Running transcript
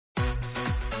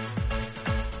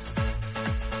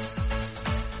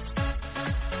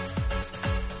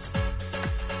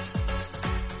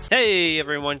Hey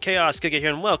everyone, Chaos Giga here,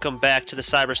 and welcome back to the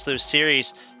Sleuth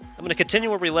series. I'm going to continue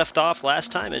where we left off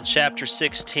last time in Chapter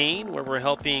 16, where we're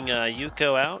helping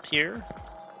Yuko out here.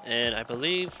 And I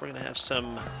believe we're going to have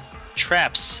some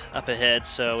traps up ahead,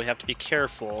 so we have to be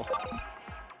careful.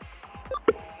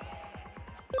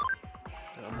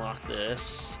 Unlock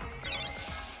this.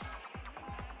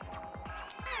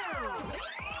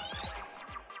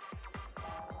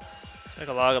 Take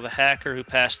a log of a hacker who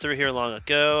passed through here long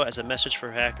ago as a message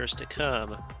for hackers to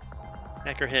come.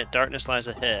 Hacker hint, darkness lies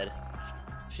ahead.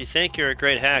 If you think you're a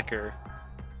great hacker,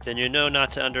 then you know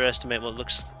not to underestimate what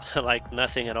looks like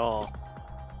nothing at all.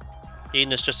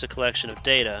 Eden is just a collection of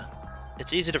data.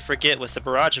 It's easy to forget with the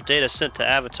barrage of data sent to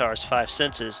Avatar's 5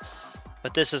 senses,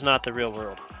 but this is not the real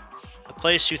world. A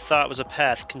place you thought was a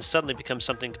path can suddenly become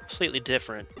something completely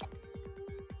different.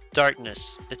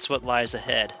 Darkness, it's what lies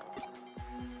ahead.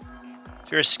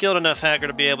 If you're a skilled enough hacker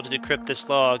to be able to decrypt this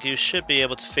log, you should be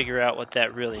able to figure out what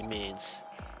that really means.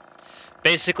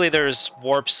 Basically, there's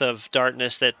warps of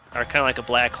darkness that are kind of like a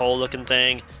black hole looking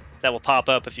thing that will pop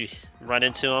up if you run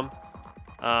into them.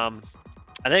 I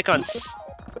think on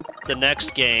the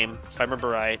next game, if I remember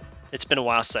right, it's been a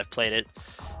while since I've played it,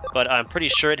 but I'm pretty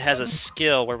sure it has a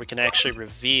skill where we can actually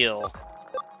reveal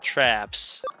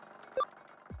traps.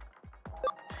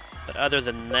 But other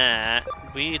than that,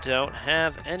 we don't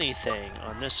have anything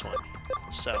on this one.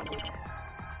 So,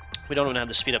 we don't even have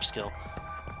the speed up skill.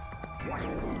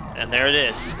 And there it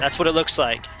is. That's what it looks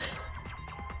like.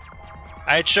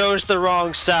 I chose the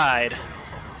wrong side.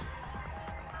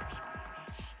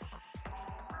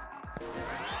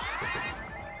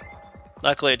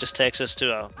 Luckily, it just takes us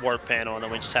to a warp panel, and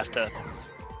then we just have to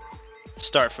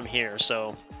start from here,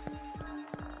 so...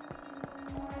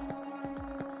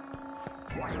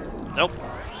 Nope.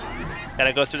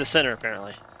 Gotta go through the center,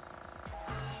 apparently.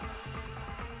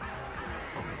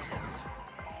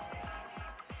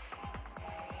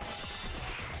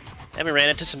 And we ran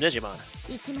into some Digimon.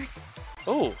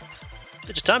 Ooh!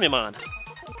 Digitamon!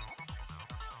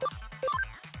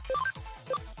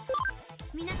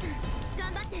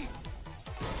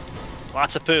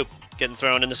 Lots of poop getting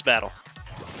thrown in this battle.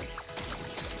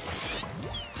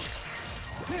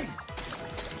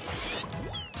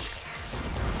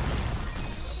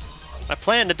 My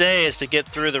plan today is to get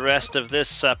through the rest of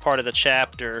this part of the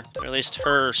chapter, or at least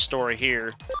her story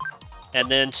here, and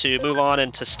then to move on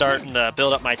and to start and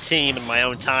build up my team in my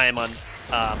own time on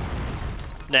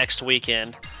next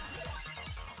weekend.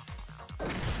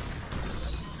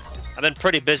 I've been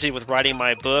pretty busy with writing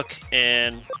my book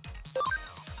and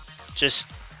just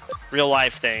real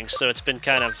life things, so it's been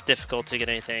kind of difficult to get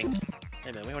anything.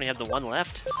 Hey man, we only have the one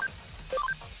left?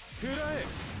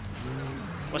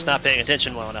 Was not paying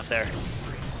attention well enough there.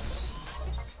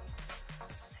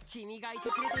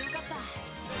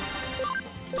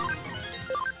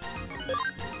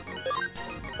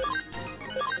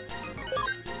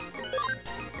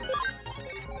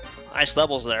 Nice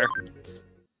levels there.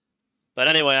 But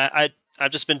anyway,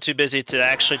 I've just been too busy to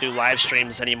actually do live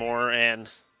streams anymore, and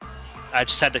I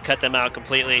just had to cut them out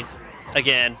completely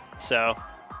again. So,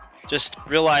 just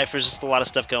real life, there's just a lot of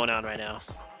stuff going on right now.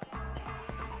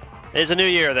 It is a new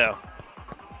year, though.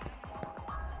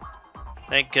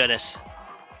 Thank goodness.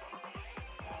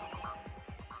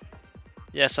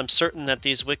 Yes, I'm certain that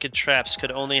these wicked traps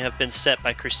could only have been set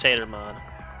by Crusadermon.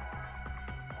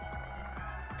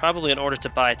 Probably in order to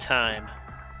buy time.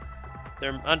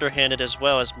 They're underhanded as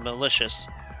well as malicious.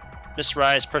 Miss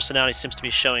Rai's personality seems to be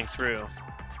showing through.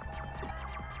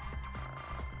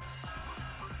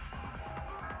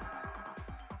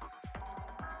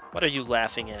 What are you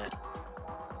laughing at?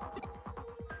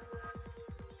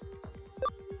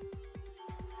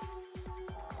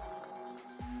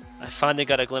 I finally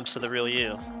got a glimpse of the real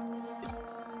you.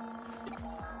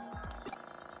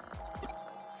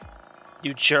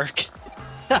 You jerk.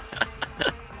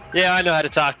 Yeah, I know how to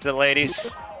talk to the ladies.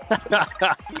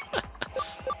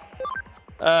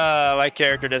 My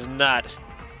character does not.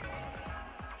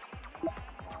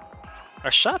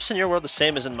 Are shops in your world the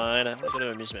same as in mine? I'm gonna go to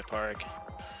an amusement park.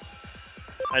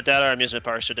 I doubt our amusement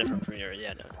parks are different from yours.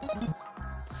 Yeah, no.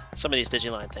 Some of these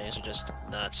Digiline things are just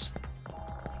nuts.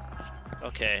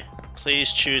 Okay,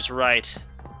 please choose right.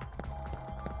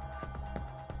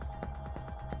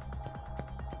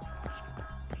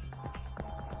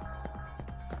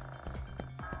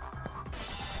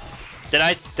 Did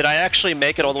I actually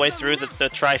make it all the way through the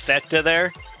trifecta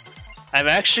there? I'm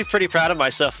actually pretty proud of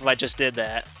myself if I just did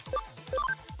that.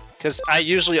 Because I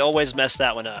usually always mess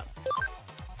that one up.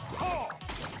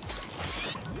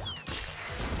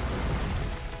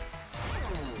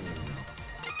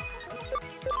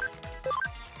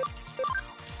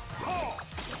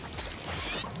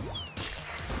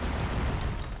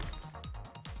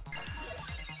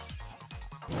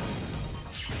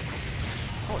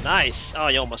 nice! Oh,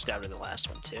 you almost got rid of the last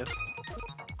one, too.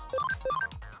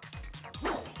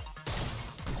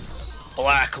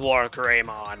 Black War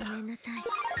Greymon.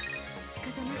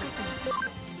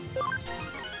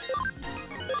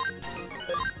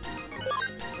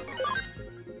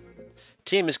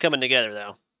 Team is coming together,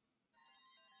 though.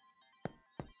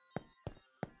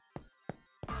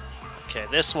 Okay,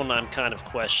 this one I'm kind of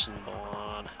questionable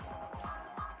on.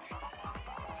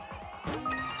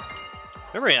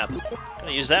 Memory up.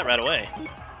 Gonna use that right away.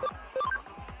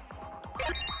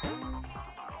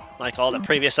 Like all the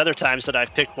previous other times that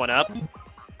I've picked one up.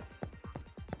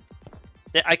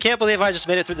 I can't believe I just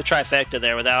made it through the trifecta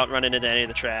there without running into any of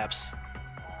the traps.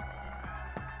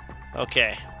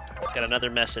 Okay, got another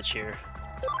message here.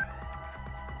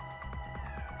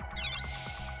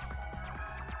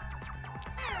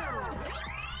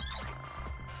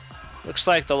 Looks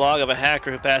like the log of a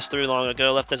hacker who passed through long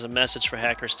ago left as a message for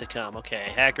hackers to come.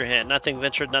 Okay, hacker hint. Nothing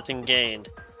ventured, nothing gained.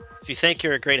 If you think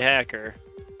you're a great hacker,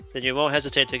 then you won't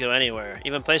hesitate to go anywhere,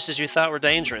 even places you thought were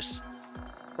dangerous.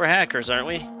 We're hackers, aren't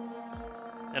we?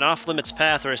 An off-limits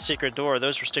path or a secret door,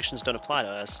 those restrictions don't apply to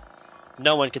us.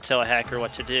 No one can tell a hacker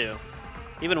what to do.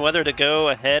 Even whether to go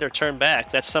ahead or turn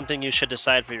back, that's something you should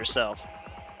decide for yourself.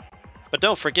 But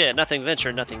don't forget, nothing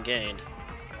ventured, nothing gained.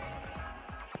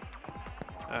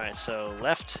 Alright, so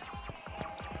left.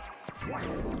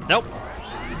 Nope!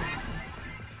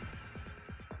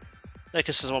 I think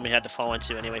this is one we had to fall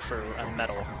into anyway for a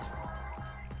medal.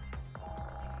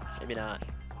 Maybe not.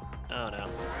 Oh no.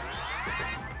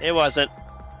 It wasn't.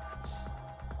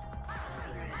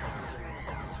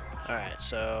 Alright,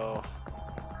 so...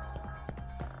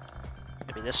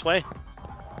 maybe this way?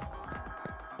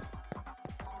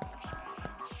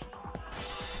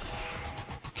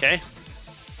 Okay.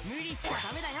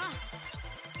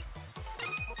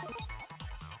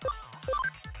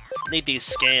 Need these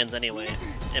scans anyway.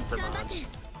 Impermons.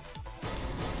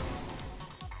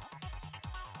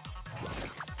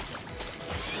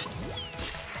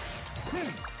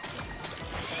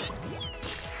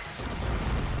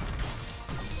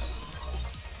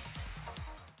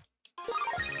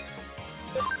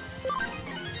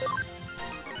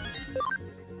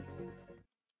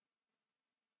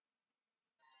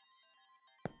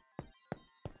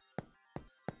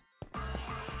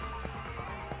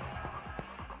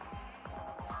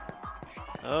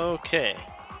 Okay.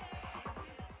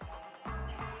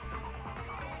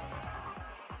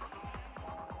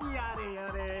 やれ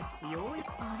やれ、よい。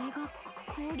あれが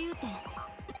交流点。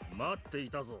待ってい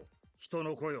たぞ、人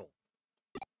の子よ。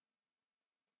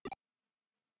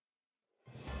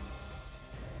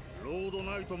ロード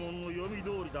ナイトモンの読み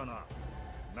通りだな。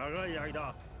長い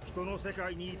間、人の世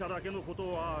界にいただけのこ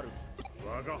とはある。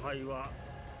我が輩は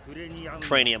クレニアン。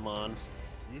Craniummon.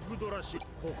 イグドラシ、こ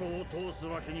こを通す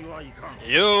わけにはいかん。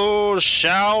You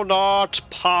shall not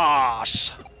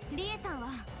pass. リエさんは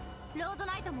ロード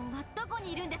ナイトモンはどこ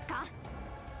にいるんですか？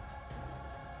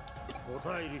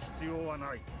答える必要は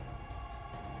ない。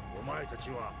お前たち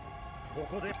はこ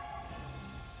こで。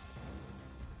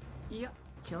いや、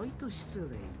ちょいと失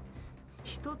礼。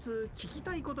一つ聞き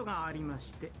たいことがありま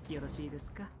して、よろしいで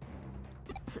すか？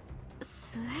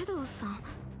スウェドさん。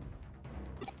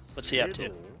What's he up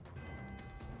to?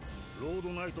 ロード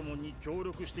ナイトモンに協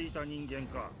力していた人間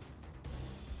か。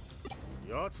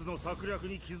奴の策略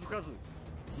に気づかず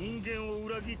人間を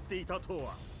裏切っていたと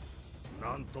は、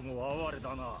なんとも哀れ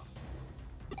だな。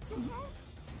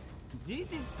事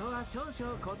実とは少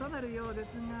々異なるようで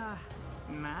すが、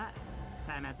まあ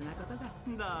さまつなこと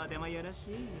がどうでもよろし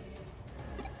い。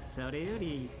それよ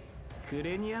りク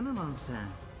レニアムモンさん、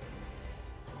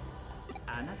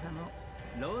あなたも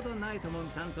ロードナイトモン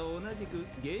さんと同じく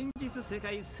現実世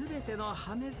界すべての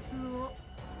破滅を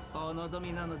お望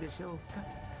みなのでしょうか？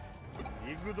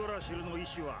イグドラシルの意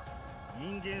志は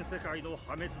人間世界の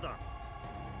破滅だ。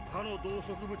他の動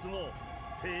植物の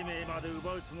生命まで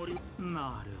奪うつもり。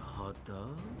なるほ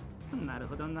ど、なる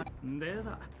ほどな。で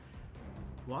は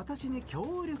私に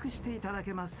協力していただ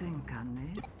けませんか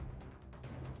ね？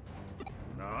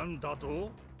なんだ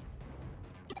と？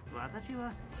私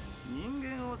は人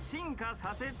間を進化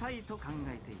させたいと考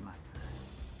えています。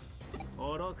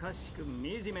愚かしく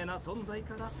惨めな存在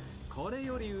からこれ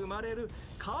より生まれる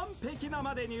完璧な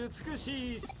までに美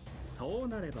しい。そう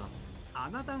なればあ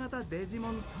なた方デジ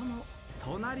モンとの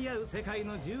隣り合う世界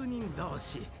の住人同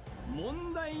士、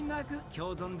問題なく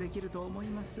共存できると思い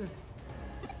ます。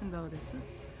どうです？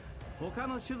他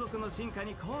の種族の進化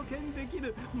に貢献でき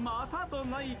るまたと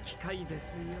ない機会で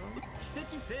すよ。知的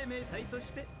生命体と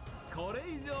してこれ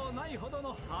以上ないほど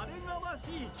の晴れがまし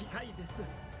い機会です。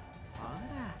ほ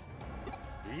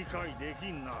ら、理解でき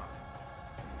んな。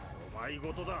おい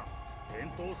事だ。返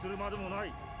答するまでもな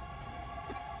い。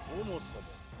そもそも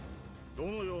ど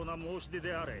のような申し出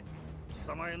であれ、貴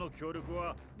様への協力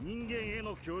は人間へ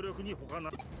の協力に他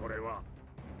な。それは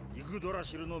イグドラ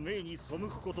シルの命に背く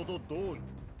ことと同意。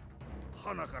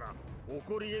花から起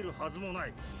こり得るはずもな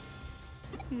い。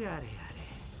やれやれ、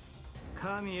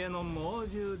神への猛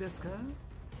獣ですか。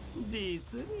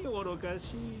実に愚かし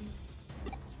い。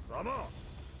貴様、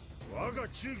我が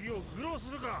忠義を愚弄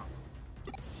するか。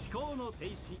思考の停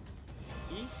止、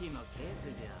意志の欠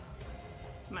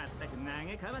如。まったく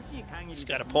嘆かわしい限りです、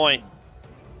ね。He's got a point.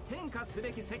 変化す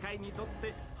べき世界にとっ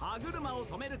て歯車を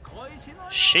止める小石の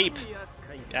Sheep.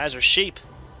 Guys are sheep.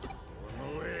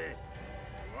 おのれ、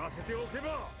言わせておけ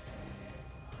ば、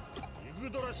イグ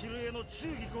ドラシルへの忠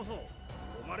義こそ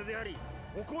誉れであり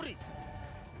誇り。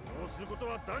愚弄すること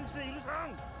は断じて許さ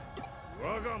ん。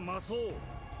我が魔僧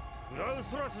クラウ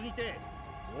ソラスにて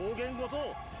暴言ご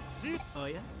とお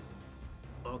や、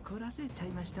怒らせちゃい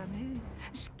ましたね。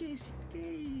しけしけ。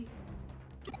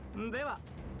では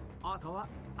あとは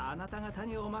あなた方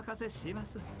にお任せしま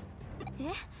す。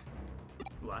え？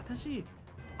私、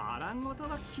あらんごと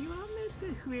は極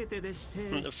めて増えてでし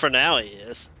て。For now, he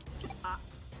is. あ、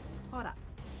ほら、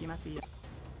来ますよ。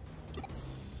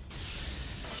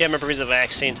Can't remember if he's a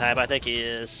vaccine type. I think he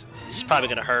is. He's probably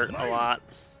gonna hurt a lot.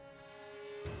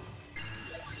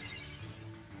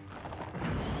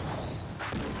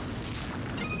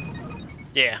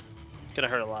 Yeah, it's gonna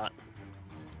hurt a lot.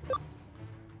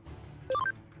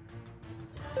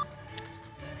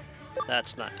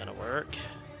 That's not gonna work.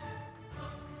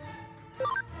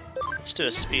 Let's do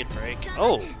a speed break.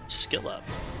 Oh, skill up.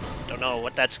 Don't know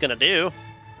what that's gonna do.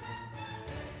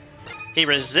 He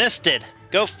resisted!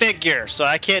 Go figure! So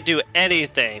I can't do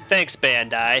anything. Thanks,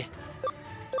 Bandai.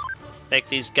 Make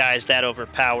these guys that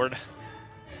overpowered.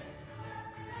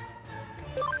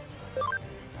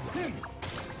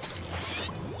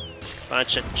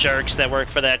 Bunch of jerks that work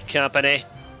for that company.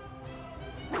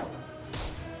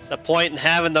 What's the point in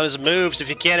having those moves if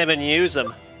you can't even use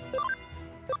them?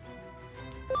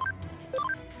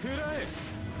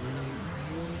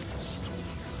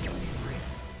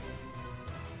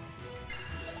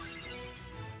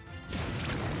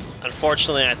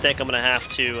 Unfortunately, I think I'm gonna have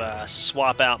to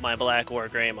swap out my Black War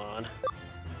Greymon.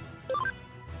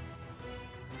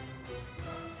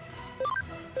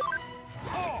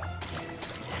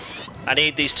 I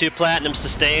need these 2 platinums to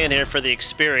stay in here for the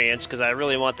experience, because I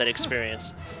really want that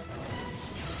experience.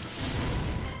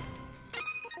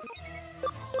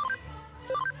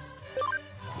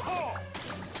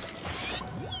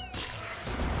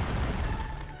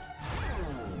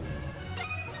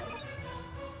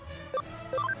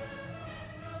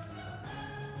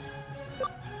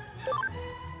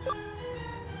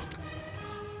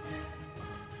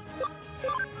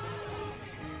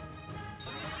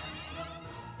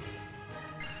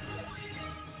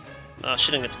 Oh,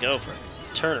 she didn't get to go for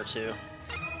a turn or two.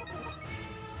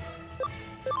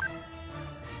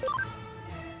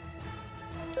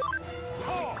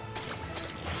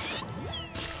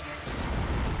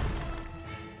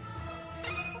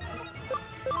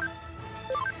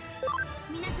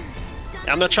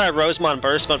 I'm gonna try Rosemon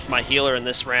Burst Mode for my healer in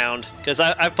this round, because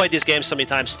I've played these games so many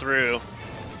times through.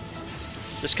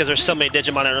 Just because there's so many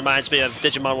Digimon, it reminds me of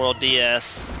Digimon World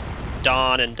DS,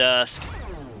 Dawn, and Dusk.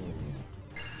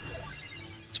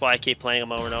 That's why I keep playing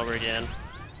them over and over again.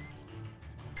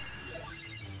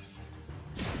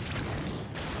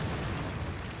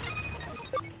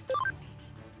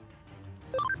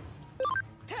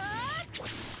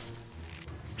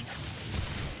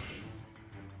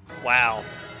 Wow.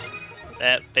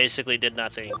 That basically did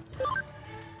nothing.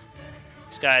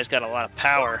 This guy's got a lot of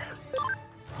power.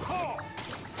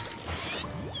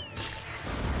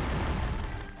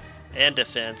 And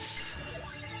defense.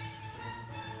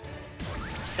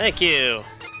 Thank you!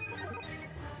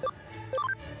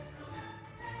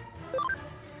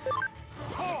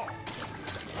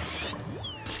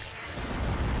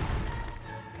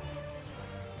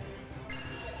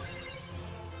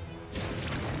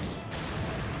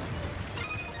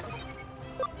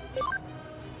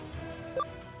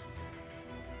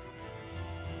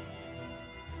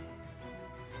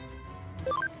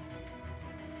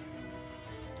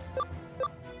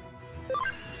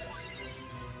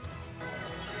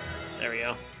 There we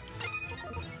go.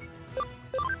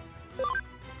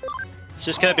 It's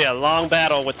just gonna be a long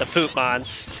battle with the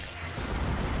Poopmons.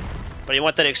 But you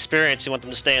want that experience, you want them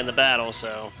to stay in the battle,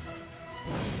 so...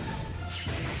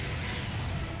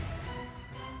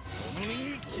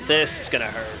 This is gonna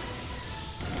hurt.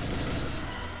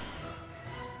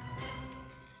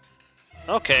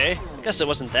 Okay, I guess it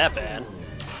wasn't that bad.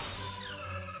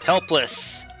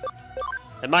 Helpless.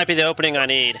 It might be the opening I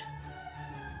need.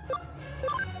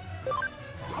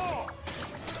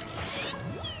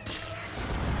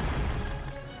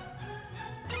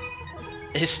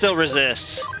 He still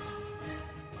resists.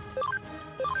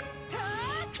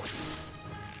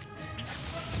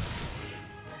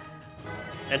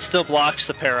 And still blocks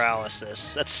the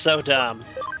paralysis. That's so dumb.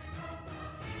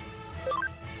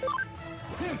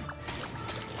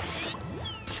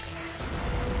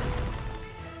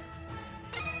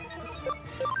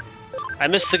 I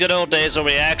miss the good old days when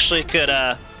we actually could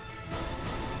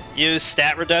use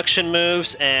stat reduction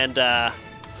moves, and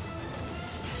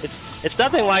it's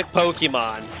nothing like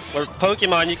Pokemon, where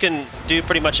Pokemon you can do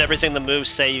pretty much everything the moves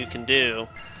say you can do,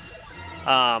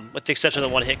 with the exception of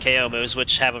the one-hit KO moves,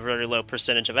 which have a very low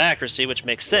percentage of accuracy, which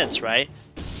makes sense, right?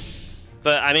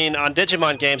 But I mean, on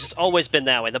Digimon games, it's always been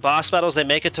that way. The boss battles, they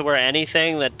make it to where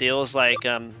anything that deals like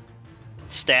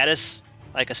status,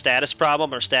 like a status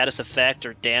problem or status effect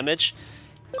or damage,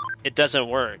 it doesn't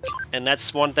work. And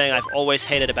that's one thing I've always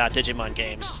hated about Digimon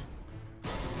games.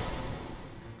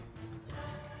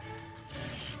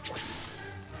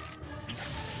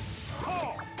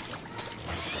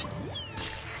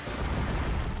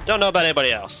 Don't know about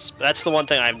anybody else, but that's the one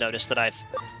thing I've noticed that I've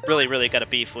really got a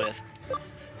beef with.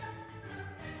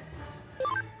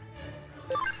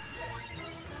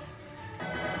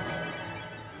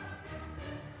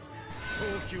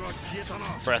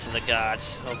 Breath of the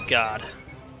Gods. Oh god.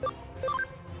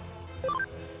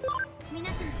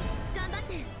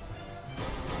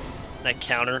 That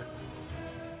counter.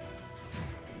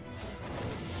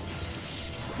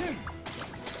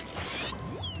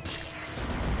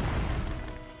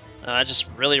 That just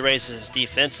really raises his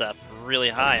defense up really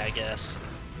high, I guess.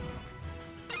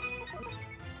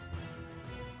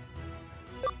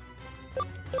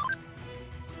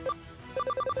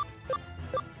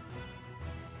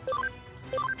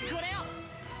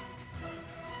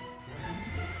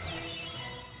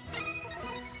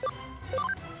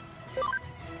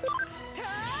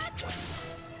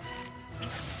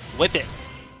 Whip it!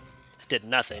 It did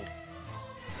nothing.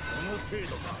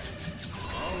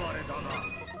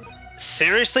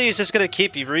 Seriously? He's just gonna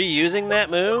keep reusing that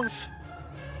move?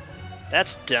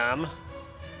 That's dumb.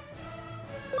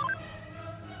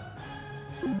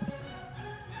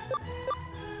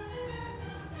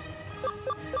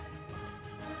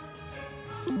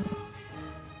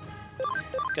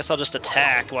 Guess I'll just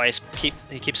attack while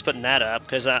he keeps putting that up,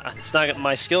 because it's not,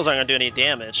 my skills aren't gonna do any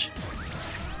damage.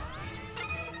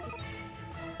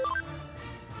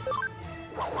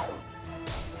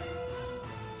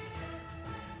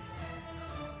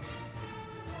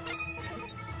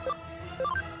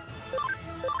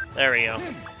 There we go.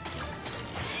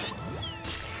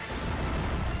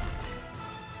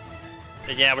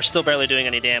 But yeah, we're still barely doing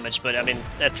any damage, but I mean,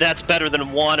 that's better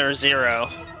than 1 or 0.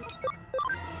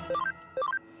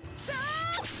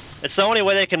 It's the only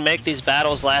way they can make these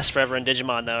battles last forever in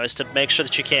Digimon, though, is to make sure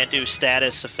that you can't do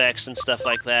status effects and stuff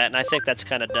like that, and I think that's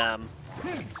kind of dumb.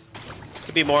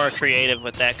 Could be more creative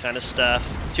with that kind of stuff.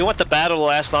 If you want the battle to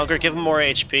last longer, give them more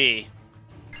HP.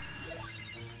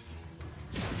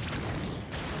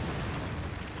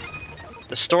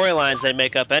 The storylines they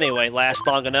make up anyway last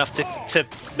long enough to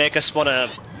make us want to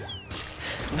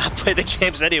not play the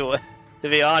games anyway. To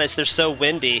be honest, they're so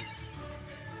windy.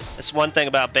 That's one thing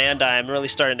about Bandai I'm really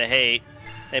starting to hate.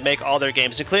 They make all their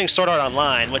games, including Sword Art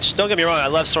Online, which, don't get me wrong, I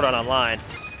love Sword Art Online.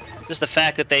 Just the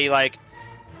fact that they, like,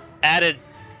 added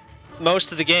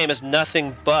most of the game is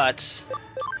nothing but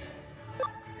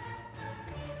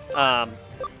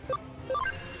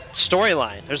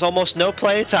storyline. There's almost no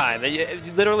playtime. You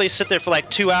literally sit there for like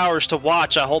 2 hours to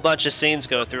watch a whole bunch of scenes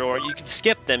go through, or you can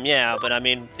skip them, yeah, but I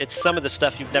mean, it's some of the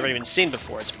stuff you've never even seen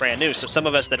before. It's brand new, so some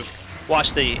of us that have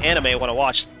watched the anime want to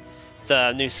watch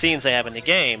the new scenes they have in the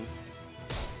game,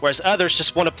 whereas others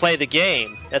just want to play the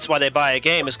game. That's why they buy a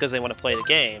game, is because they want to play the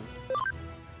game.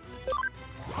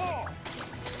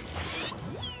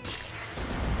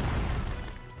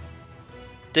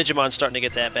 Digimon's starting to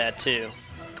get that bad too.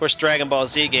 Of course, Dragon Ball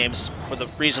Z games were the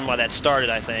reason why that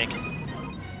started, I think.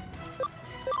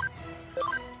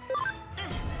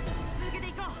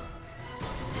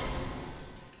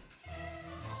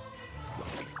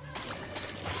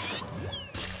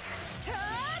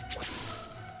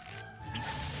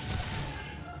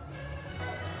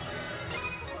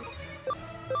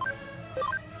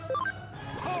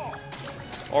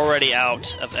 Already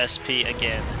out of SP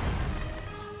again.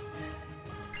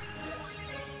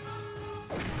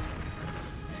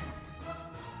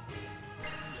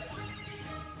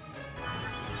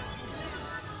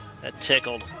 That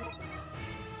tickled.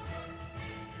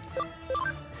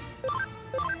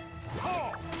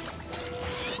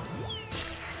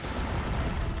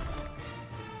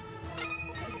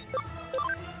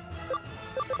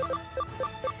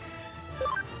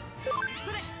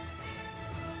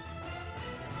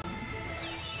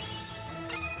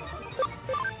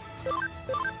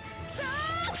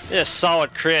 Yeah,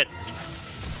 solid crit.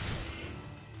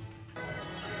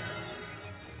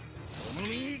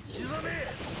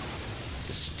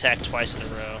 Just attack twice in a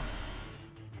row.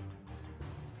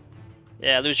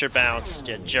 Yeah, lose your bounce,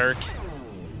 you jerk.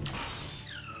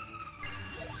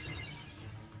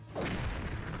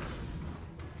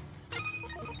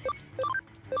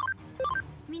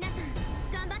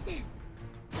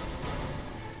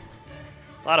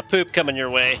 A lot of poop coming your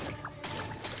way.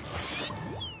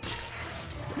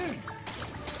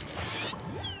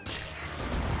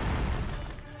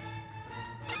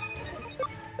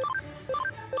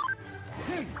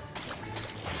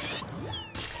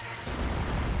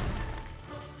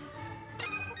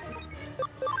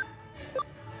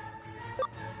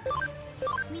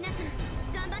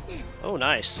 Oh,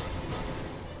 nice.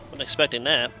 Wasn't expecting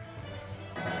that.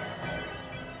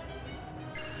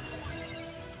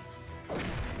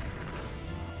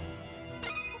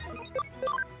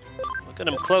 Look at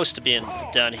him close to being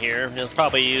done here. He'll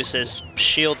probably use his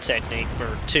shield technique for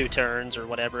 2 turns or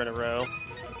whatever in a row.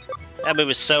 That move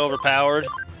is so overpowered.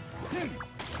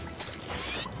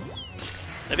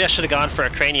 Maybe I should have gone for a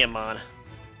Craniummon.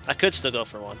 I could still go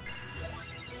for one.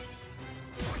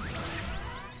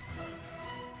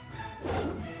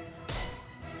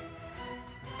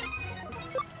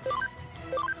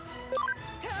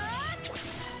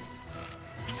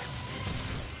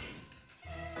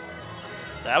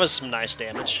 That was some nice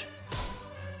damage.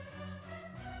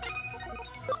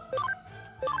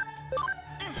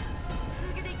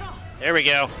 There we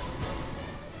go.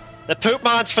 The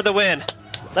Poopmons for the win.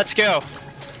 Let's go.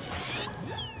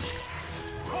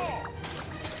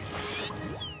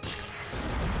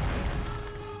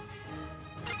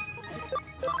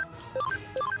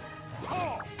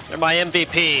 They're my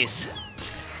MVPs.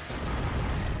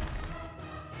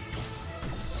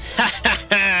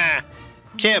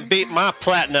 Can't beat my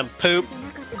platinum, poop.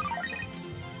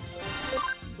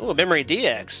 Ooh, memory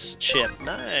DX chip.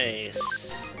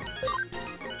 Nice.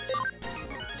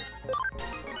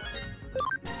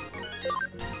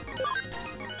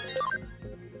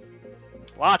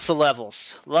 Lots of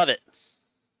levels. Love it.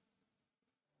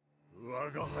 我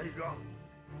が輩が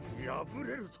敗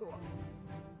れるとは。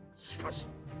しかし、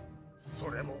そ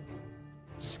れも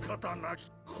仕方な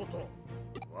きこと。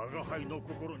我が輩の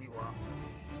心には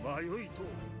迷いと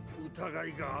疑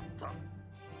いがあった。あ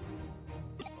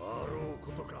ろう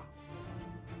ことか、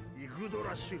イグド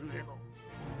ラシュルへの、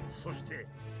そして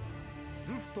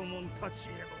ルフトモンたち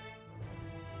へ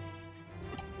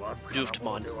のわずかな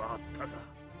ものではあったが、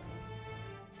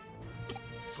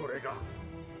それが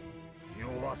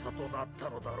弱さとなった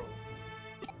のだろ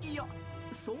う。いや、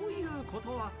そういうこ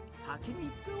とは先に言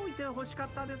っておいてほしかっ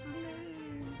たですね。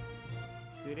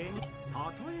それに、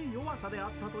たとえ弱さであ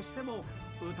ったとしても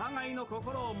疑いの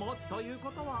心を持つという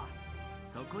ことは、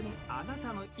そこにあな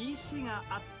たの意志が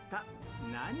あった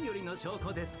何よりの証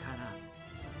拠ですから。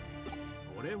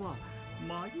それは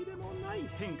紛れもない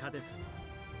変化です。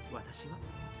私は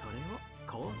それを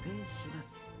肯定しま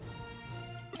す。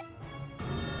い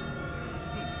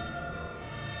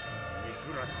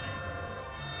くら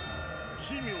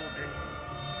奇妙で愉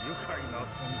快な存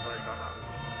在だな。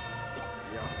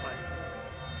やはり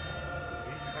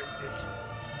理解で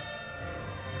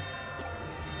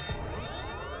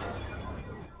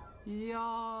きる。いやー、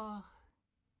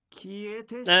消え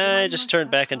てしまい I まし just た turned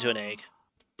back into an egg.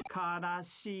 悲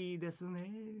しいです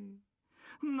ね。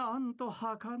なんと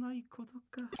儚いこと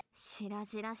か。白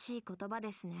々しい言葉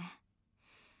ですね。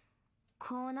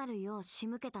こうなるよう仕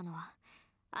向けたのは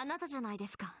あなたじゃないで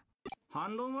すか。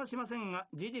反論はしませんが、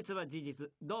事実は事実。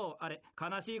どうあれ、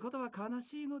悲しいことは悲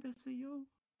しいのですよ。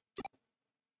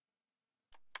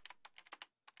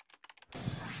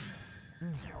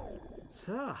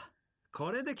さあ、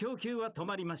これで供給は止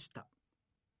まりました。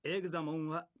エグザモン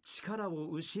は力を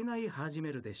失い始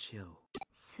めるでしょう。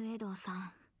スエドウさ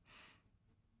ん、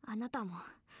あなたも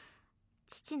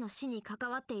父の死に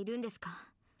関わっているんですか？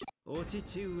お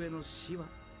父上の死は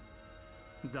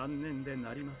残念で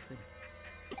なりません。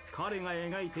彼が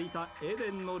描いていたエデ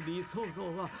ンの理想像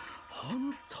は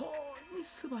本当に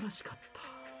素晴らしかっ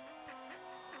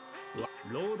た。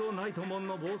ロードナイトモン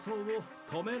の暴走を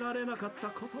止められなかった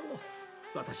ことを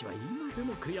私は今で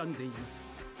も悔やんでいます。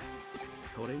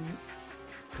それに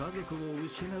家族を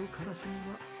失う悲しみ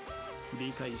は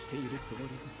理解しているつもり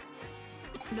です。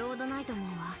ロードナイトモン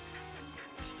は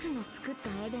父の作った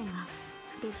エデンが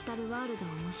デジタルワールドを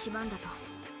蝕んだと。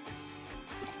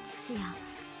父や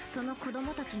その子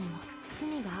供たちにも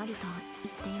罪があると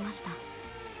言っていました。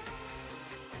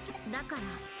だから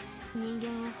人間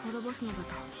を滅ぼすのだ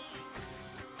と。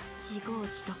自業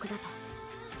自得だと。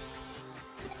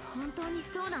本当に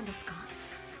そうなんですか？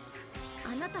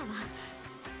あなたは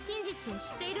真実を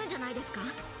知っているんじゃないですか？お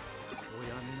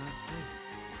やめなさ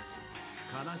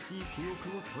い。悲しい記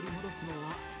憶を取り戻すの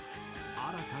は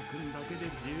新君だけで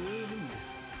十分で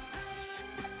す。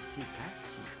しか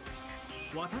し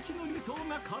私の理想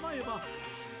が叶えば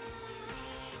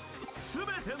全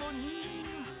ての人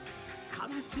間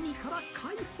が悲しみから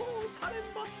解放され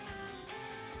ます。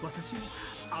私も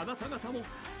あなた方も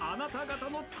あなた方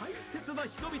の大切な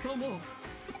人々も、も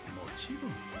ちろ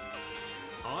ん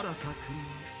新君も、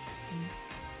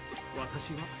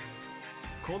私は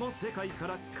この世界か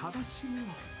ら悲しみを、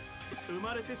生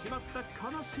まれてしまった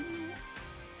悲し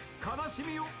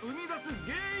みを生み出す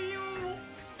原因を、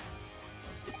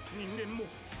人間も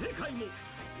世界も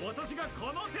私が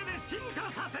この手で進化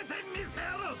させてみせる。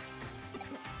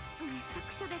めちゃ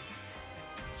くちゃで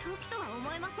す。正気とは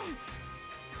思えません。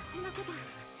そんなことで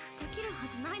きるは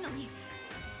ずないのに。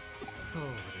そう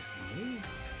です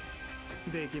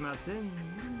ね、できませんね。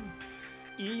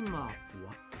今は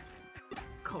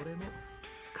これも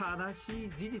悲し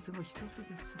い事実の一つ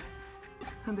です。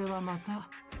ではまた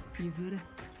いずれ。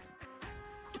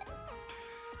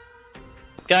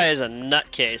Guy is a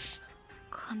nutcase.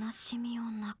 悲しみを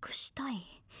なくした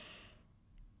い。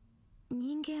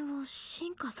人間を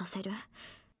進化させる。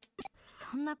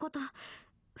そんなこと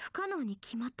不可能に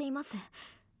決まっています。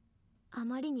あ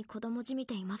まりに子供じみ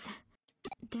ています。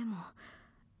でも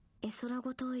絵空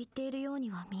事を言っているよう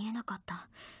には見えなかった。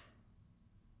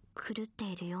狂って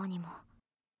いるようにも。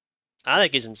I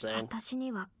think he's insane. 私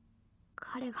には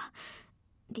彼が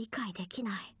理解でき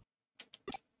ない。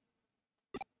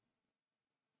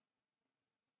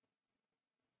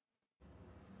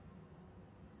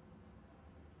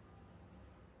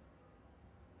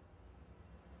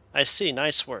I see,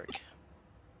 nice work.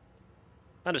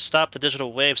 I'd have stopped the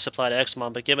digital wave supply to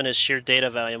Xmon, but given his sheer data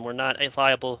volume, we're not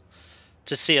liable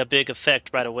to see a big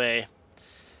effect right away.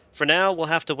 For now, we'll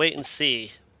have to wait and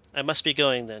see. I must be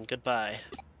going then. Goodbye.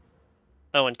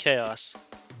 Oh, and Chaos.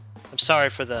 I'm sorry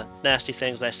for the nasty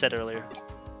things I said earlier.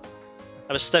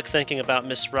 I was stuck thinking about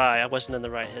Miss Rye. I wasn't in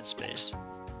the right headspace.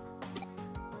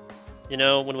 You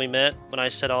know, when we met, when I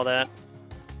said all that?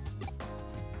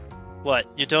 What,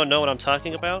 you don't know what I'm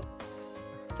talking about?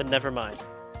 Then never mind.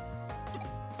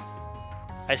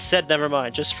 I said never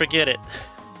mind, just forget it.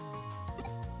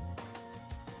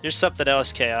 You're something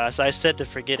else, Chaos. I said to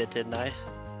forget it, didn't I?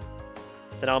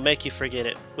 Then I'll make you forget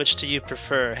it. Which do you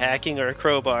prefer, hacking or a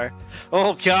crowbar?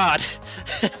 Oh god!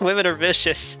 Women are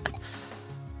vicious.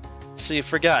 So you've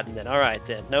forgotten then. Alright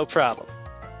then, no problem.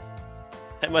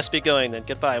 I must be going then.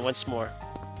 Goodbye once more.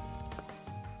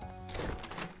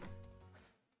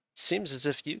 Seems as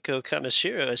if Yuko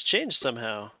Kamishiro has changed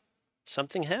somehow.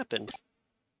 Something happened.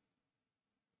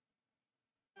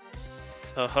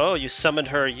 Oh ho, you summoned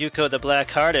her Yuko the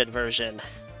Black-Hearted version.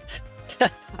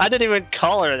 I didn't even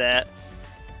call her that.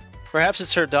 Perhaps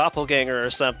it's her doppelganger or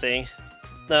something.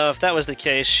 No, if that was the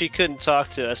case, she couldn't talk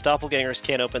to us. Doppelgangers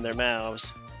can't open their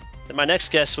mouths. Then my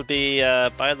next guess would be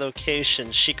by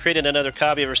location. She created another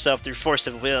copy of herself through force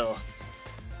of will.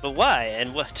 But why?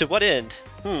 And to what end?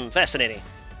 Fascinating.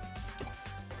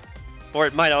 Or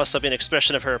it might also be an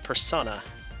expression of her persona.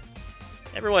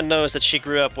 Everyone knows that she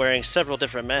grew up wearing several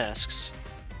different masks.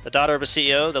 The daughter of a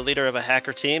CEO, the leader of a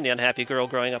hacker team, the unhappy girl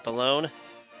growing up alone.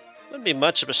 Wouldn't be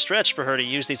much of a stretch for her to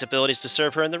use these abilities to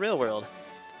serve her in the real world.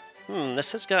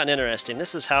 This has gotten interesting.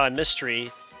 This is how a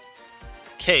mystery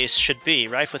case should be,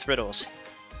 rife with riddles.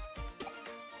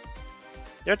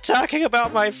 You're talking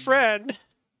about my friend!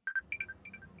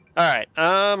 Alright,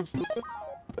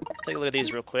 take a look at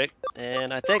these real quick,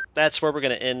 and I think that's where we're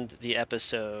going to end the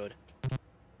episode.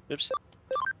 Oops.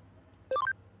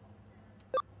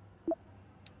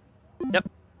 Yep.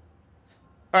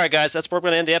 Alright guys, that's where we're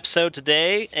going to end the episode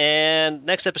today, and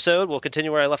next episode we'll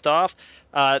continue where I left off.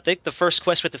 I think the first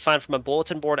quest we have to find from a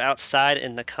bulletin board outside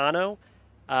in Nakano,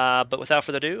 but without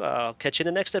further ado, I'll catch you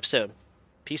in the next episode.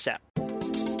 Peace out.